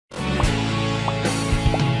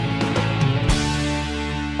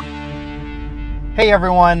Hey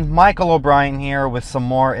everyone, Michael O'Brien here with some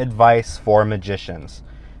more advice for magicians.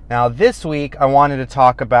 Now this week I wanted to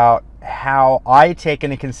talk about how I take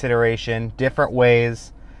into consideration different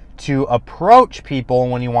ways to approach people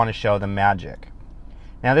when you want to show them magic.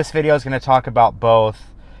 Now this video is going to talk about both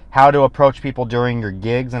how to approach people during your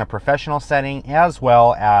gigs in a professional setting, as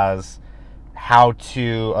well as how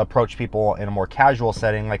to approach people in a more casual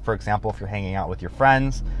setting, like for example if you're hanging out with your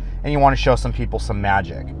friends and you want to show some people some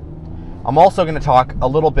magic. I'm also going to talk a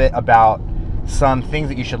little bit about some things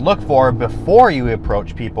that you should look for before you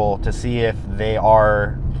approach people to see if they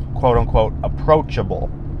are quote-unquote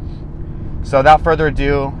approachable. So without further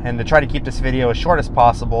ado, and to try to keep this video as short as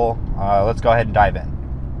possible, let's go ahead and dive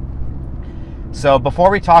in. So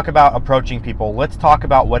before we talk about approaching people, let's talk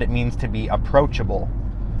about what it means to be approachable.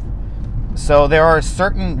 So there are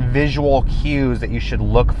certain visual cues that you should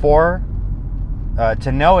look for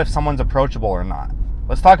to know if someone's approachable or not.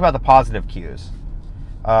 Let's talk about the positive cues.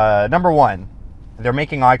 Number one, they're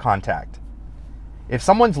making eye contact. If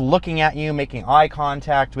someone's looking at you, making eye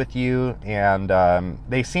contact with you, and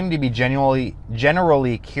they seem to be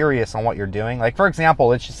generally curious on what you're doing. Like for example,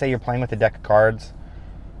 let's just say you're playing with a deck of cards.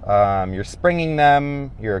 You're springing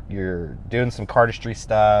them. You're doing some cardistry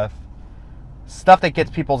stuff that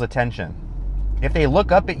gets people's attention. If they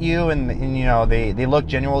look up at you and you know they look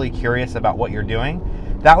genuinely curious about what you're doing,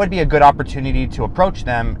 that would be a good opportunity to approach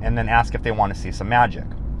them and then ask if they want to see some magic.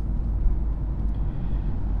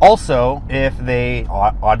 Also, if they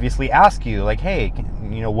obviously ask you, like, hey,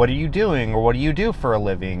 you know, what are you doing, or what do you do for a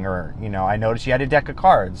living, or you know, I noticed you had a deck of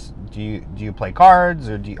cards. Do you play cards,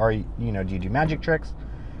 or do you do magic tricks?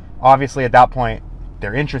 Obviously, at that point,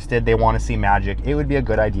 they're interested. They want to see magic. It would be a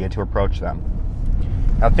good idea to approach them.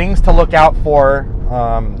 Now, things to look out for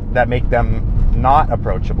that make them not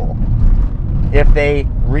approachable. If they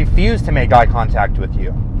refuse to make eye contact with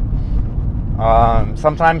you.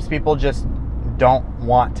 Sometimes people just don't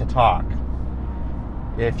want to talk.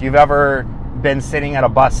 If you've ever been sitting at a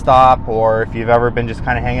bus stop, or if you've ever been just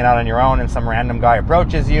kind of hanging out on your own and some random guy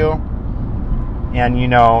approaches you, and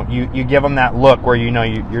you give them that look where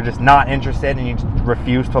you're just not interested and you just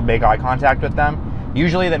refuse to make eye contact with them,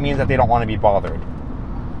 usually that means that they don't want to be bothered.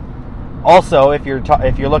 Also, if you're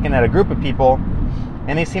looking at a group of people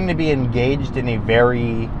and they seem to be engaged in a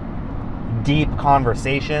very deep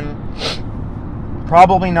conversation,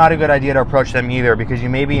 probably not a good idea to approach them either, because you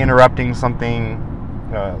may be interrupting something,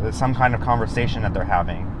 some kind of conversation that they're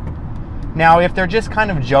having. Now, if they're just kind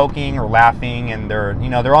of joking or laughing and they're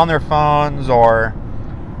on their phones, or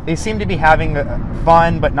they seem to be having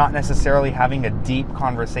fun but not necessarily having a deep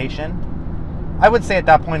conversation, I would say at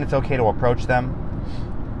that point it's okay to approach them.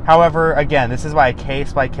 However, again, this is by a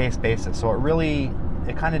case-by-case basis, so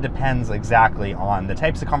it kind of depends exactly on the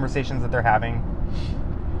types of conversations that they're having.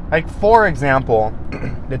 Like, for example,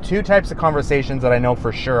 the two types of conversations that I know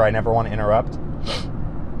for sure I never want to interrupt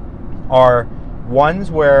are ones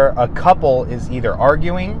where a couple is either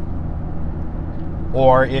arguing,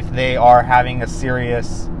 or if they are having a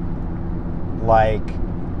serious,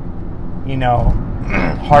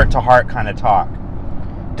 heart-to-heart kind of talk.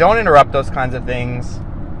 Don't interrupt those kinds of things.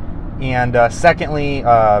 And secondly,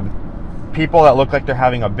 people that look like they're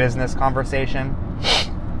having a business conversation,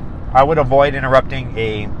 I would avoid interrupting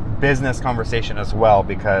a business conversation as well,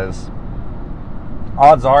 because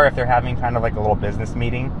odds are if they're having kind of like a little business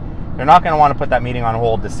meeting, they're not going to want to put that meeting on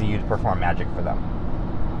hold to see you perform magic for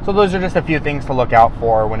them. So those are just a few things to look out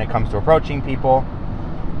for when it comes to approaching people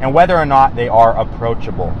and whether or not they are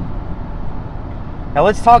approachable. Now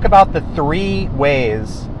let's talk about the 3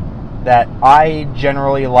 ways that I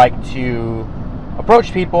generally like to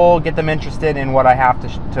approach people, get them interested in what I have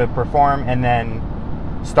to perform, and then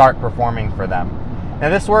start performing for them. Now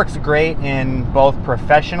this works great in both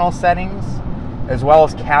professional settings as well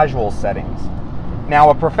as casual settings. Now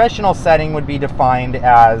a professional setting would be defined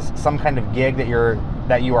as some kind of gig that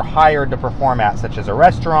you are hired to perform at, such as a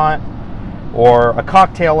restaurant or a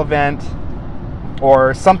cocktail event,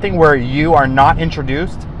 or something where you are not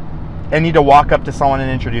introduced and need to walk up to someone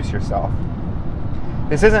and introduce yourself.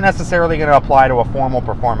 This isn't necessarily going to apply to a formal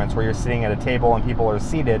performance where you're sitting at a table and people are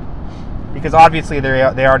seated, because obviously they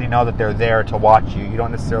already know that they're there to watch you. You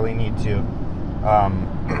don't necessarily need to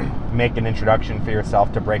make an introduction for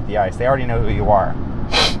yourself to break the ice. They already know who you are.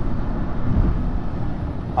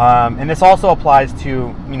 And this also applies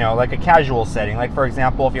to, like a casual setting. Like for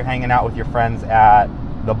example, if you're hanging out with your friends at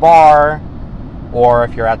the bar, or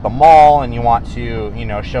if you're at the mall and you want to,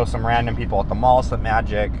 show some random people at the mall some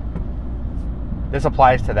magic, this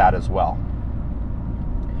applies to that as well.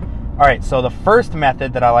 All right, so the first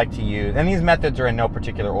method that I like to use, and these methods are in no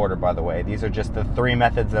particular order, by the way. These are just the 3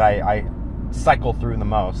 methods that I cycle through the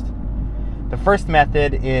most. The first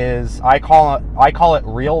method is, I call it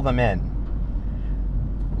reel them in.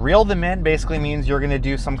 Reel them in basically means you're going to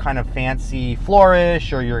do some kind of fancy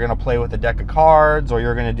flourish, or you're going to play with a deck of cards, or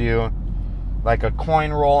you're going to do like a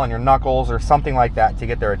coin roll on your knuckles or something like that to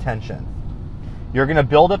get their attention. You're going to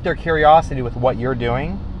build up their curiosity with what you're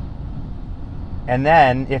doing, and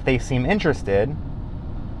then if they seem interested,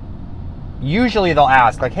 usually they'll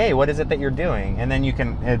ask, like, hey, what is it that you're doing? And then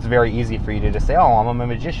it's very easy for you to just say, oh, I'm a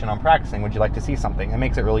magician, I'm practicing, would you like to see something? It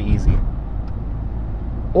makes it really easy.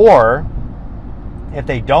 Or if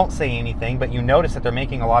they don't say anything, but you notice that they're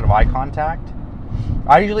making a lot of eye contact,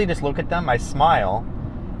 I usually just look at them, I smile,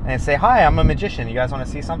 and I say, hi, I'm a magician, you guys want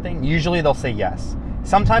to see something? Usually they'll say yes.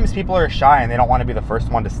 Sometimes people are shy and they don't want to be the first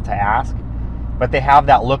one to ask, but they have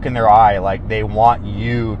that look in their eye, like they want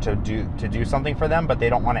you to do something for them, but they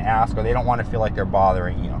don't want to ask, or they don't want to feel like they're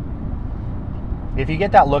bothering you. If you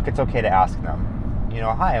get that look, it's okay to ask them. You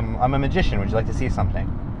know, hi, I'm a magician, would you like to see something?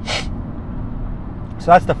 So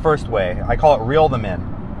that's the first way. I call it reel them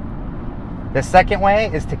in. The second way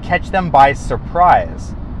is to catch them by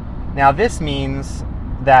surprise. Now this means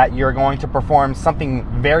that you're going to perform something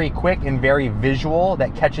very quick and very visual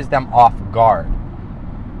that catches them off guard.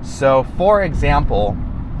 So for example,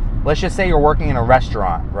 let's just say you're working in a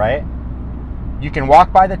restaurant, right? You can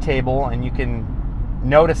walk by the table and you can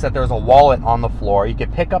notice that there's a wallet on the floor. You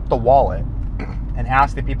could pick up the wallet and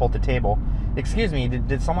ask the people at the table, excuse me,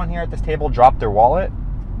 did someone here at this table drop their wallet?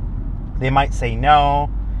 They might say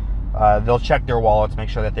no. They'll check their wallets, make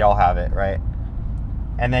sure that they all have it, right?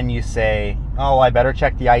 And then you say, oh, I better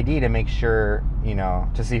check the ID to make sure, you know,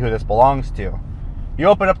 to see who this belongs to. You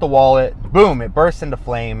open up the wallet, boom, it bursts into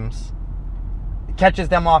flames. It catches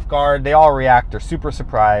them off guard. They all react. They're super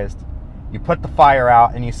surprised. You put the fire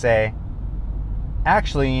out and you say,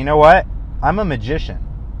 actually, you know what? I'm a magician.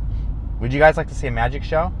 Would you guys like to see a magic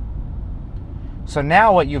show? So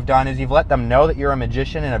now what you've done is you've let them know that you're a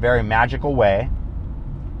magician in a very magical way.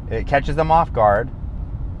 It catches them off guard.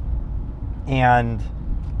 And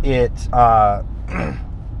it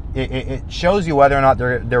shows you whether or not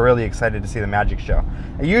they're really excited to see the magic show.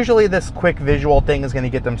 Usually this quick visual thing is going to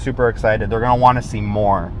get them super excited. They're going to want to see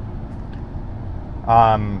more.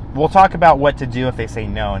 We'll talk about what to do if they say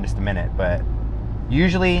no in just a minute, but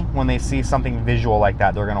usually when they see something visual like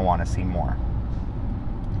that, they're going to want to see more.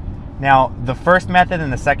 Now, the first method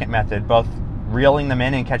and the second method, both reeling them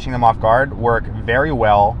in and catching them off guard, work very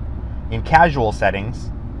well in casual settings,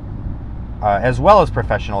 as well as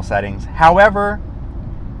professional settings. However,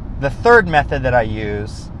 the third method that I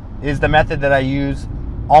use is the method that I use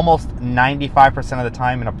almost 95% of the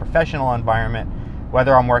time in a professional environment,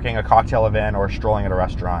 whether I'm working a cocktail event or strolling at a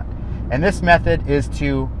restaurant. And this method is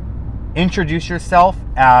to introduce yourself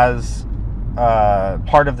as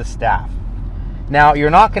part of the staff. Now, you're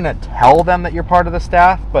not going to tell them that you're part of the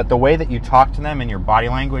staff, but the way that you talk to them and your body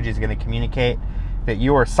language is going to communicate that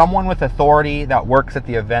you are someone with authority that works at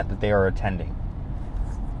the event that they are attending.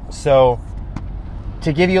 So,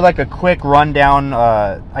 to give you like a quick rundown,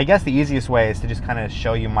 I guess the easiest way is to just kind of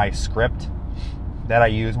show you my script that I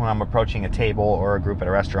use when I'm approaching a table or a group at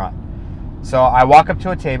a restaurant. So I walk up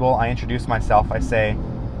to a table, I introduce myself, I say,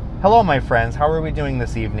 hello my friends, how are we doing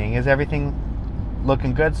this evening? Is everything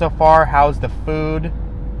looking good so far? How's the food?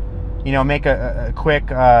 You know, make a quick,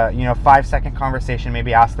 5-second conversation,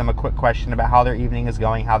 maybe ask them a quick question about how their evening is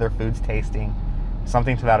going, how their food's tasting,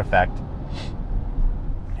 something to that effect.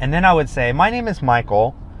 And then I would say, my name is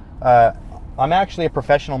Michael. I'm actually a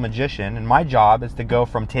professional magician, and my job is to go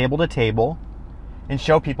from table to table and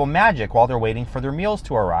show people magic while they're waiting for their meals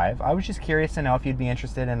to arrive. I was just curious to know if you'd be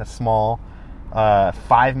interested in a small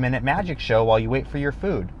 5-minute magic show while you wait for your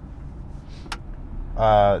food.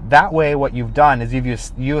 That way what you've done is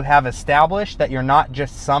you have established that you're not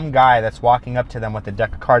just some guy that's walking up to them with a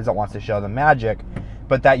deck of cards that wants to show them magic,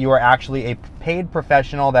 but that you are actually a paid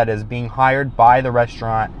professional that is being hired by the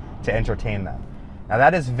restaurant to entertain them. Now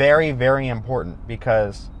that is very, very important,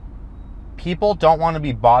 because people don't want to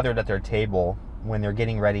be bothered at their table when they're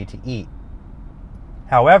getting ready to eat.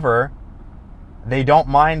 However, they don't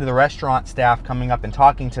mind the restaurant staff coming up and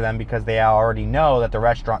talking to them, because they already know that the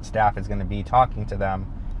restaurant staff is going to be talking to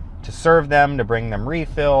them to serve them, to bring them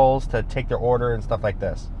refills, to take their order and stuff like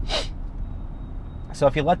this. So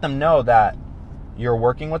if you let them know that you're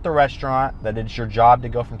working with the restaurant, that it's your job to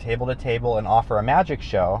go from table to table and offer a magic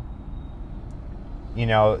show,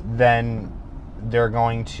 then they're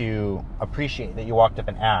going to appreciate that you walked up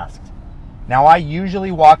and asked. Now, I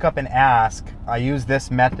usually walk up and ask. I use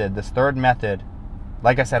this method, this third method,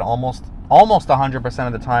 like I said, almost 100%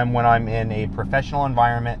 of the time when I'm in a professional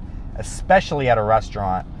environment, especially at a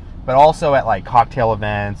restaurant, but also at like cocktail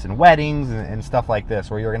events and weddings and stuff like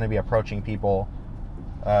this, where you're going to be approaching people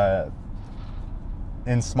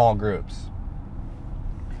in small groups.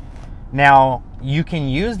 Now, you can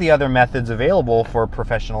use the other methods available for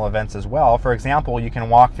professional events as well. For example, you can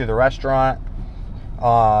walk through the restaurant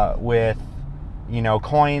with, you know,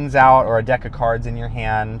 coins out or a deck of cards in your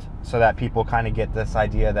hand, so that people kind of get this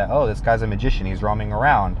idea that, oh, this guy's a magician, he's roaming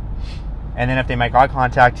around. And then if they make eye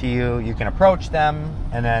contact to you, you can approach them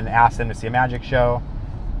and then ask them to see a magic show.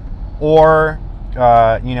 Or,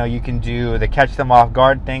 you know, you can do the catch them off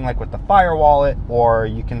guard thing, like with the fire wallet, or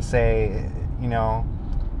you can say, you know,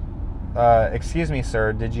 excuse me,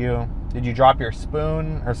 sir, did you drop your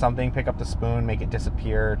spoon or something? Pick up the spoon, make it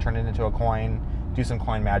disappear, turn it into a coin, do some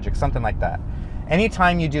coin magic, something like that.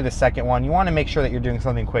 Anytime you do the second one, you want to make sure that you're doing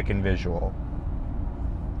something quick and visual.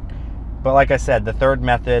 But like I said, the third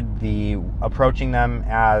method, the approaching them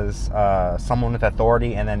as someone with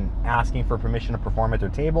authority and then asking for permission to perform at their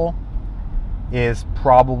table, is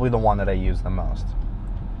probably the one that I use the most.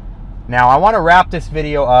 Now, I want to wrap this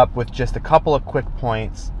video up with just a couple of quick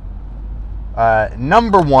points.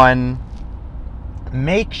 Number one,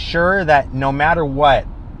 make sure that no matter what,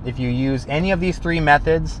 if you use any of these three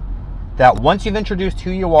methods, that once you've introduced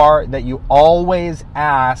who you are, that you always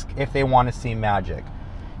ask if they want to see magic.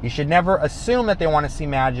 You should never assume that they want to see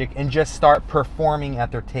magic and just start performing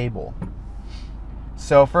at their table.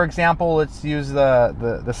 So, for example, let's use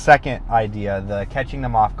the second idea, the catching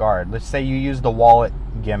them off guard. Let's say you use the wallet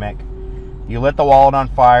gimmick. You lit the wallet on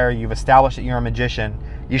fire. You've established that you're a magician.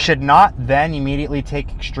 You should not then immediately take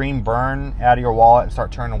extreme burn out of your wallet and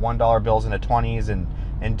start turning $1 bills into 20s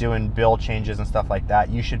and doing bill changes and stuff like that.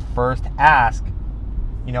 You should first ask,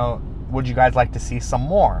 you know, would you guys like to see some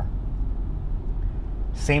more?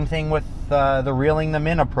 Same thing with the reeling them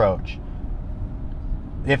in approach.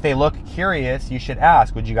 If they look curious, you should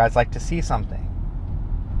ask, would you guys like to see something?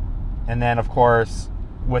 And then, of course,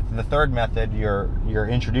 with the third method, you're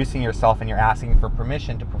introducing yourself and you're asking for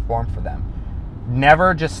permission to perform for them.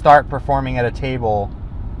 Never just start performing at a table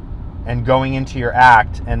and going into your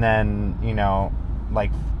act, and then, you know,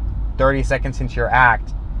 like 30 seconds into your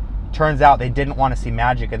act, turns out they didn't want to see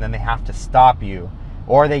magic, and then they have to stop you.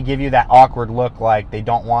 Or they give you that awkward look like they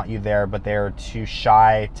don't want you there, but they're too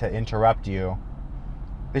shy to interrupt you.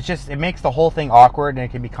 It makes the whole thing awkward, and it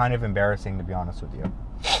can be kind of embarrassing, to be honest with you.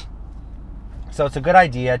 So it's a good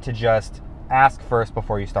idea to just ask first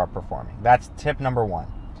before you start performing. That's tip number one.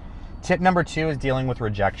 Tip number two is dealing with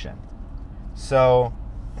rejection. So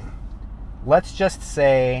let's just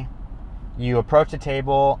say you approach a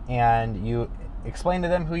table and you explain to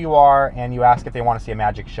them who you are and you ask if they want to see a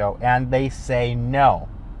magic show, and they say no.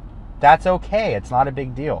 That's okay. It's not a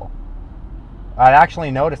big deal. I actually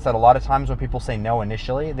noticed that a lot of times when people say no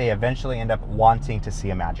initially, they eventually end up wanting to see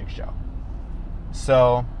a magic show.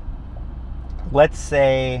 So let's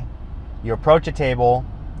say you approach a table,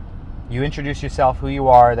 you introduce yourself, who you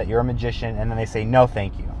are, that you're a magician, and then they say no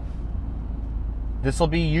thank you. This will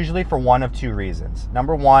be usually for one of two reasons.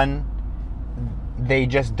 Number one, they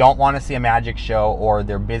just don't want to see a magic show, or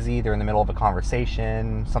they're busy, they're in the middle of a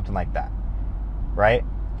conversation, something like that, right?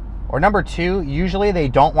 Or number two, usually they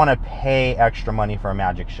don't want to pay extra money for a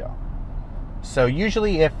magic show. So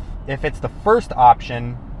usually if it's the first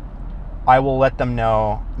option, I will let them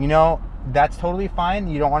know, you know, that's totally fine.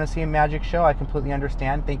 You don't want to see a magic show. I completely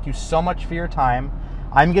understand. Thank you so much for your time.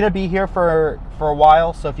 I'm going to be here for a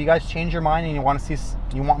while, so if you guys change your mind and you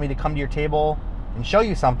want me to come to your table and show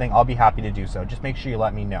you something, I'll be happy to do so. Just make sure you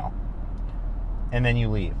let me know. And then you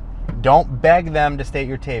leave. Don't beg them to stay at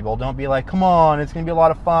your table. Don't be like, come on, it's going to be a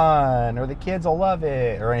lot of fun, or the kids will love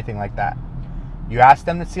it, or anything like that. You ask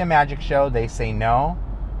them to see a magic show. They say no.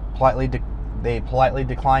 They politely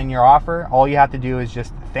decline your offer. All you have to do is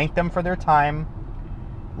just thank them for their time,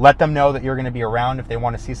 let them know that you're going to be around if they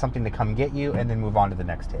want to see something to come get you, and then move on to the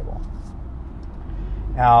next table.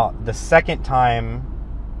 Now, the second time,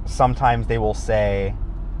 sometimes they will say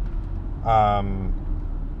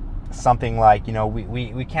something like, you know,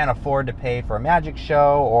 we can't afford to pay for a magic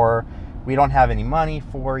show, or we don't have any money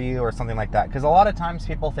for you, or something like that. Because a lot of times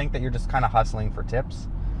people think that you're just kind of hustling for tips.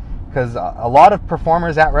 Because a lot of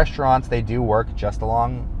performers at restaurants, they do work just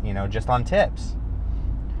on tips.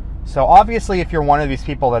 So obviously, if you're one of these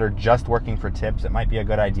people that are just working for tips, it might be a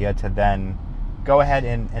good idea to then go ahead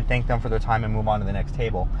and thank them for their time and move on to the next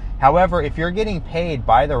table. However, if you're getting paid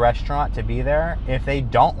by the restaurant to be there, if they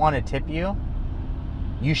don't want to tip you,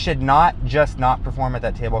 you should not just not perform at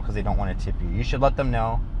that table because they don't want to tip you. You should let them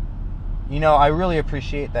know, you know, I really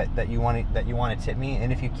appreciate that you want to tip me,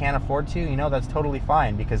 and if you can't afford to, you know, that's totally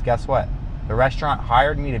fine, because guess what? The restaurant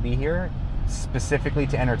hired me to be here, specifically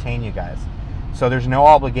to entertain you guys. So there's no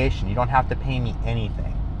obligation. You don't have to pay me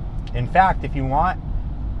anything. In fact, if you want,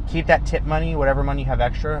 keep that tip money, whatever money you have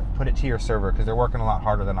extra, put it to your server, because they're working a lot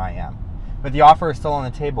harder than I am. But the offer is still on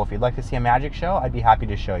the table. If you'd like to see a magic show, I'd be happy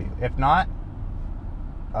to show you. If not,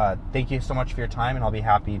 thank you so much for your time, and I'll be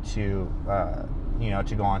happy to,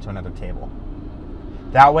 to go on to another table.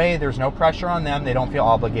 That way, there's no pressure on them. They don't feel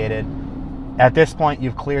obligated. At this point,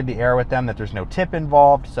 you've cleared the air with them that there's no tip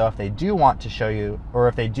involved. So if they do want to show you, or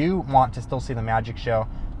if they do want to still see the magic show,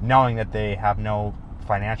 knowing that they have no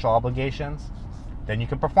financial obligations, then you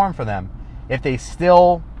can perform for them. If they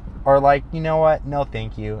still are like, you know what, no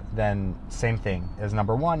thank you, then same thing as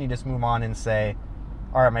number one. You just move on and say,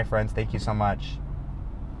 all right, my friends, thank you so much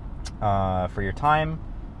for your time.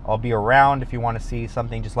 I'll be around. If you want to see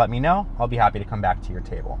something, just let me know. I'll be happy to come back to your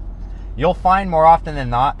table. You'll find more often than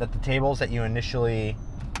not that the tables that you initially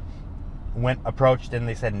approached and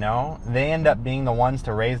they said no, they end up being the ones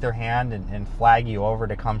to raise their hand and flag you over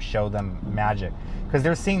to come show them magic, because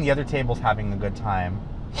they're seeing the other tables having a good time,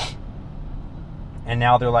 and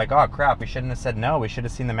now they're like, oh crap, we shouldn't have said no, we should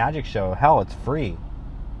have seen the magic show. Hell, it's free.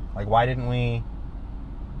 Like, why didn't we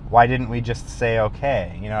just say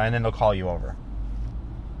okay, and then they'll call you over.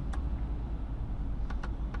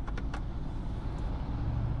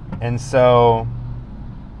 And so,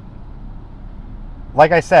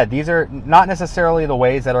 like I said, these are not necessarily the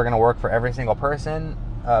ways that are going to work for every single person,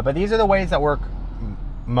 but these are the ways that work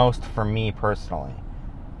most for me personally.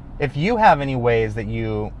 If you have any ways that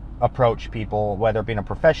you approach people, whether it be in a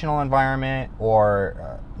professional environment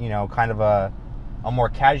or, kind of a more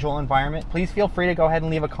casual environment, please feel free to go ahead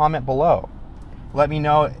and leave a comment below. Let me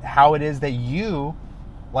know how it is that you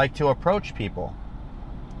like to approach people.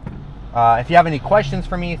 If you have any questions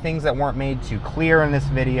for me, things that weren't made too clear in this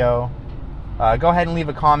video, go ahead and leave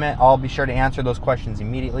a comment. I'll be sure to answer those questions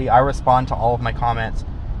immediately. I respond to all of my comments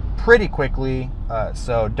pretty quickly,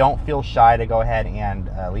 so don't feel shy to go ahead and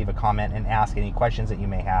leave a comment and ask any questions that you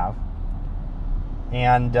may have.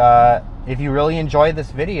 And if you really enjoyed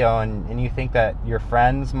this video and you think that your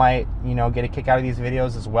friends might, get a kick out of these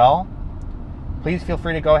videos as well, please feel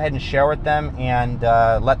free to go ahead and share with them and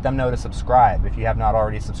let them know to subscribe. If you have not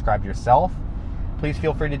already subscribed yourself, please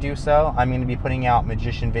feel free to do so. I'm going to be putting out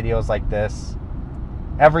magician videos like this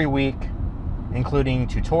every week, including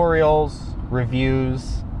tutorials,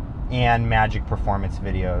 reviews, and magic performance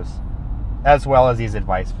videos, as well as these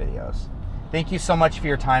advice videos. Thank you so much for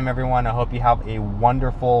your time, everyone. I hope you have a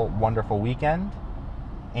wonderful, wonderful weekend.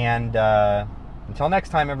 And until next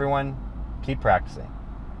time, everyone, keep practicing.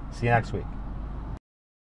 See you next week.